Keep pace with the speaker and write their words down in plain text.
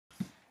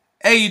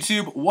Hey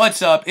YouTube,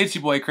 what's up? It's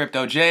your boy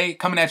Crypto J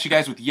coming at you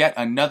guys with yet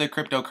another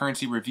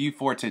cryptocurrency review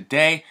for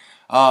today.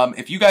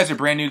 If you guys are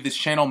brand new to this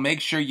channel,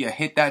 make sure you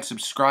hit that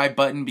subscribe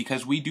button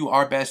because we do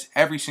our best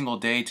every single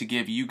day to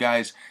give you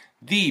guys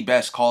the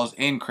best calls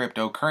in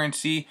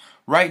cryptocurrency.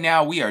 Right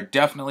now, we are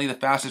definitely the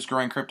fastest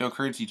growing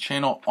cryptocurrency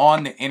channel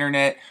on the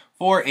internet.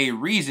 For a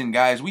reason,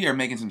 guys. We are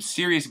making some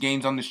serious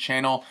gains on this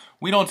channel.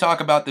 We don't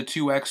talk about the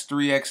 2x,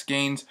 3x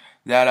gains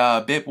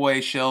that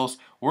BitBoy shills.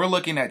 We're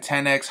looking at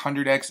 10x,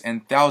 100x,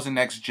 and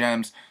 1000x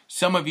gems.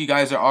 Some of you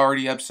guys are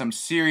already up some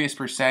serious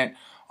percent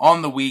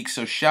on the week,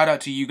 so shout out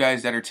to you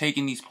guys that are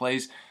taking these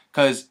plays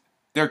because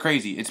they're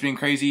crazy. It's been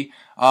crazy.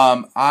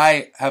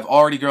 I have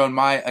already grown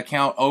my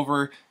account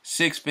over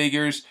 6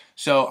 figures,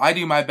 so I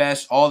do my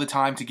best all the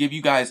time to give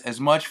you guys as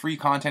much free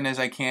content as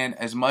I can,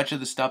 as much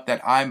of the stuff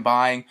that I'm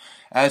buying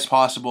as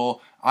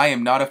possible. I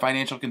am not a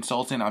financial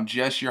consultant. I'm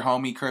just your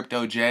homie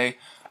Crypto J.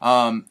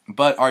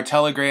 But our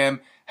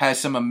Telegram has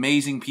some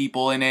amazing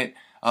people in it.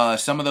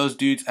 Some of those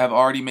dudes have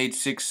already made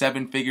 6,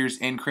 7 figures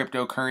in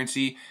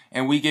cryptocurrency,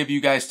 and we give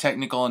you guys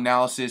technical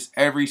analysis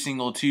every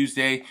single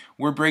Tuesday.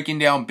 We're breaking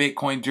down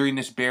Bitcoin during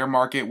this bear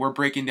market. We're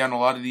breaking down a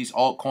lot of these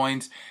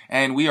altcoins,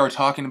 and we are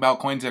talking about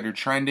coins that are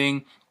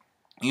trending.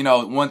 You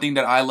know, one thing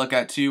that I look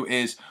at too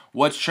is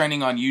what's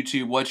trending on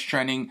YouTube, what's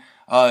trending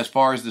as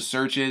far as the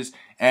searches,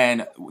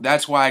 and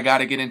that's why I got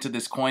to get into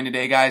this coin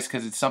today, guys,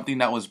 because it's something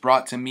that was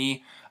brought to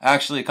me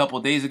actually a couple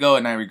of days ago,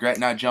 and I regret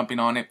not jumping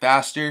on it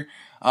faster.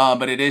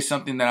 But it is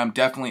something that I'm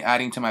definitely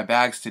adding to my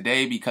bags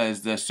today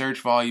because the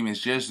search volume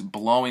is just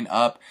blowing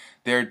up.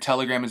 Their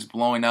Telegram is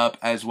blowing up,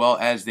 as well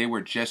as they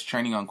were just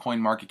trending on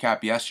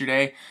CoinMarketCap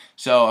yesterday.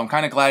 So I'm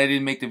kind of glad I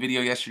didn't make the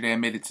video yesterday. I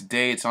made it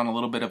today. It's on a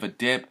little bit of a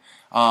dip,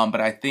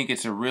 but I think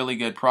it's a really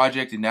good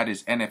project, and that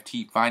is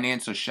NFT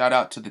Finance. So shout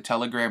out to the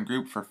Telegram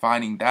group for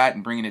finding that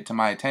and bringing it to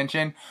my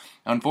attention.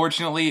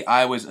 Unfortunately,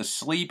 I was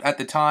asleep at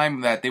the time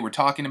that they were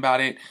talking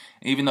about it,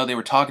 even though they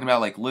were talking about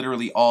like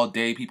literally all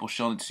day. People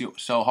showing it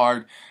so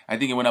hard. I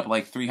think it went up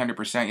like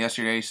 300%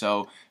 yesterday.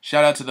 So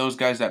shout out to those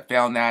guys that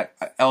found that.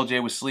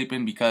 LJ was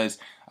sleeping because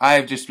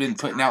I've just been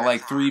putting out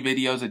like 3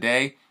 videos a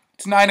day.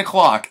 It's 9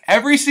 o'clock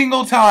every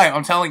single time.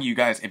 I'm telling you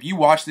guys, if you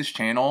watch this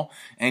channel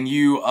and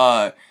you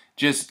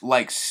just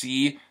like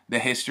see the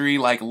history,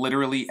 like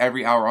literally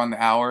every hour on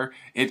the hour,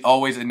 it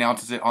always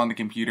announces it on the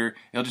computer.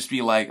 It'll just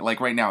be like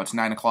right now it's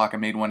 9 o'clock. I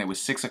made one. It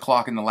was 6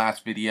 o'clock in the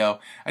last video.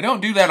 I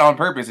don't do that on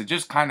purpose. It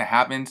just kind of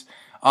happens.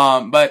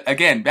 But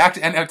again, back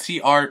to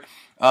NFTart.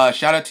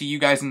 Shout out to you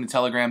guys in the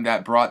Telegram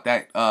that brought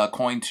that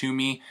coin to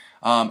me.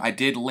 I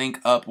did link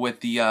up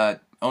with the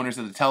owners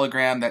of the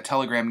Telegram. That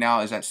Telegram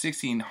now is at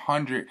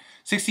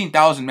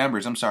 16,000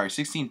 members. I'm sorry,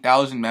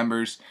 16,000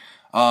 members.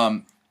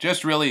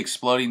 Just really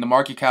exploding. The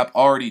market cap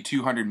already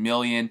 200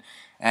 million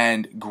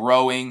and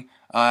growing.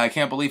 I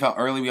can't believe how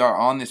early we are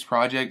on this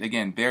project.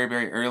 Again, very,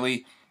 very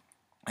early.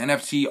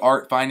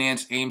 NFTart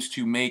Finance aims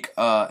to make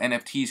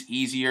NFTs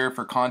easier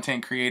for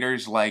content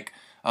creators like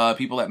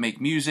people that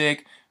make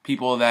music,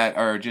 people that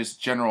are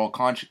just general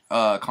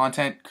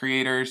content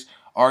creators,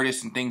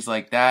 artists, and things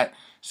like that.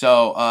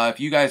 So if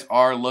you guys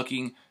are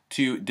looking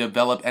to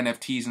develop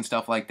NFTs and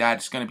stuff like that,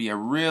 it's going to be a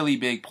really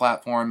big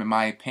platform, in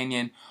my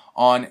opinion,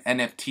 on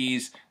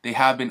NFTs. They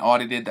have been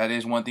audited. That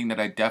is one thing that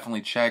I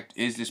definitely checked.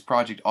 Is this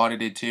project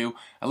audited too?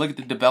 I look at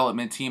the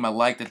development team. I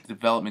like that the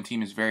development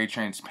team is very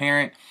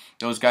transparent.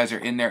 Those guys are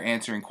in there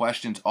answering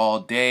questions all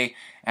day.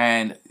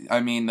 And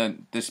I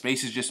mean, the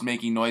space is just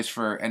making noise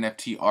for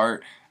NFT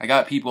art. I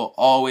got people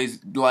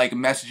always like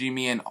messaging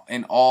me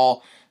in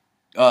all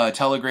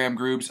Telegram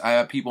groups. I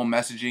have people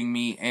messaging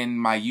me in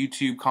my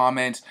YouTube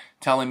comments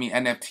telling me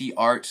NFT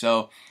art.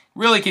 So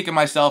really kicking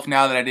myself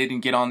now that I didn't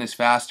get on this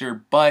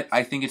faster, but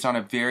I think it's on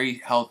a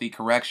very healthy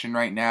correction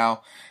right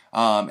now.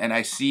 And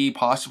I see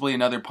possibly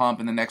another pump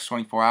in the next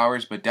 24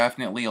 hours, but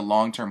definitely a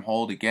long-term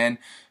hold. Again,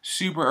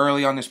 super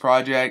early on this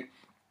project.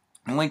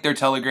 And link their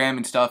Telegram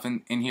and stuff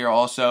in here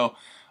also.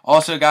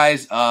 Also,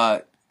 guys,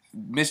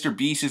 Mr.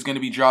 Beast is going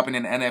to be dropping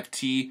an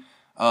NFT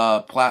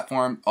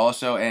platform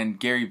also, and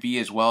Gary V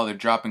as well. They're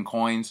dropping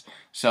coins,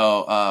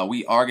 so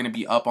we are going to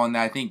be up on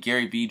that. I think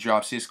Gary V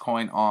drops his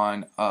coin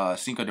on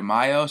Cinco de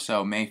Mayo,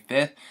 so May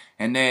 5th,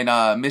 and then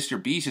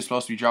Mr. Beast is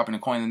supposed to be dropping a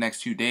coin in the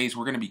next 2 days.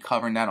 We're going to be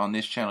covering that on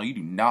this channel. You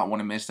do not want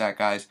to miss that,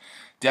 guys.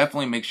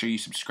 Definitely make sure you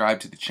subscribe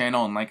to the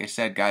channel, and like I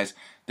said, guys,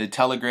 the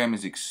Telegram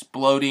is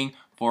exploding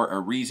for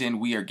a reason.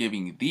 We are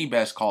giving the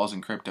best calls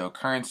in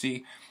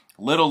cryptocurrency.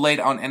 Little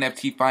late on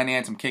NFT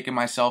Finance. I'm kicking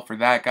myself for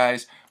that,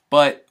 guys.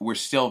 But we're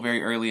still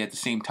very early at the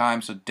same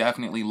time, so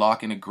definitely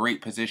lock in a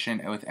great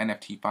position with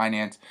NFT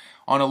Finance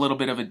on a little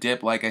bit of a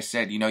dip. Like I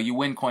said, you know, you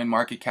win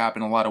CoinMarketCap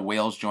and a lot of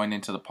whales join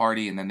into the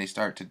party, and then they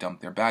start to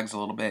dump their bags a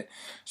little bit.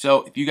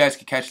 So if you guys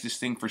could catch this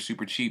thing for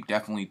super cheap,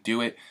 definitely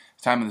do it.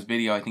 This time of this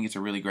video, I think it's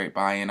a really great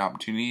buy-in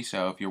opportunity.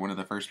 So if you're one of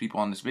the first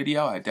people on this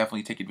video, I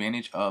definitely take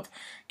advantage of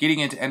getting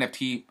into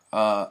NFT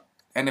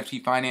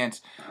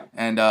Finance,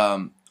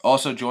 and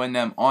also join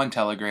them on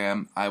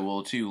Telegram. I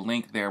will too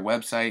link their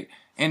website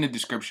in the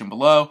description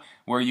below,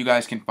 where you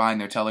guys can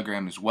find their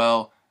Telegram as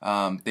well.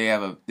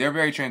 they're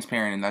very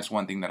transparent, and that's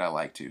one thing that I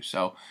like too.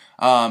 So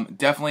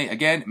definitely,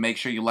 again, make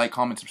sure you like,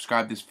 comment,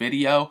 subscribe this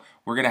video.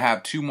 We're gonna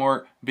have 2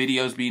 more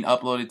videos being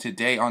uploaded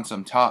today on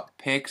some top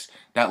picks.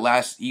 That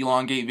last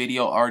elongate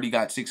video already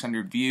got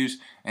 600 views,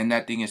 and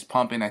that thing is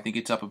pumping. I think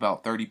it's up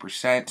about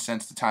 30%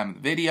 since the time of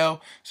the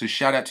video. So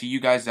shout out to you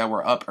guys that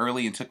were up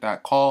early and took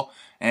that call.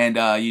 And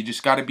you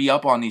just got to be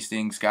up on these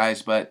things,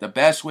 guys. But the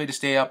best way to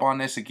stay up on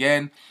this,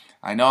 again,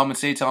 I know I'm going to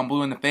say it till I'm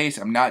blue in the face.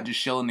 I'm not just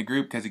shilling the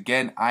group because,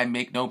 again, I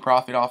make no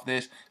profit off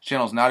this. This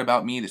channel's not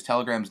about me. This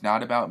Telegram's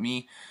not about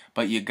me.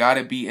 But you got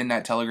to be in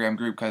that Telegram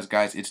group because,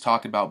 guys, it's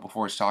talked about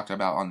before it's talked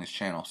about on this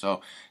channel.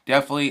 So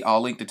definitely,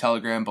 I'll link the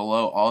Telegram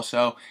below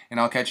also. And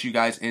I'll catch you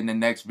guys in the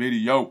next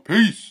video.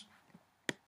 Peace!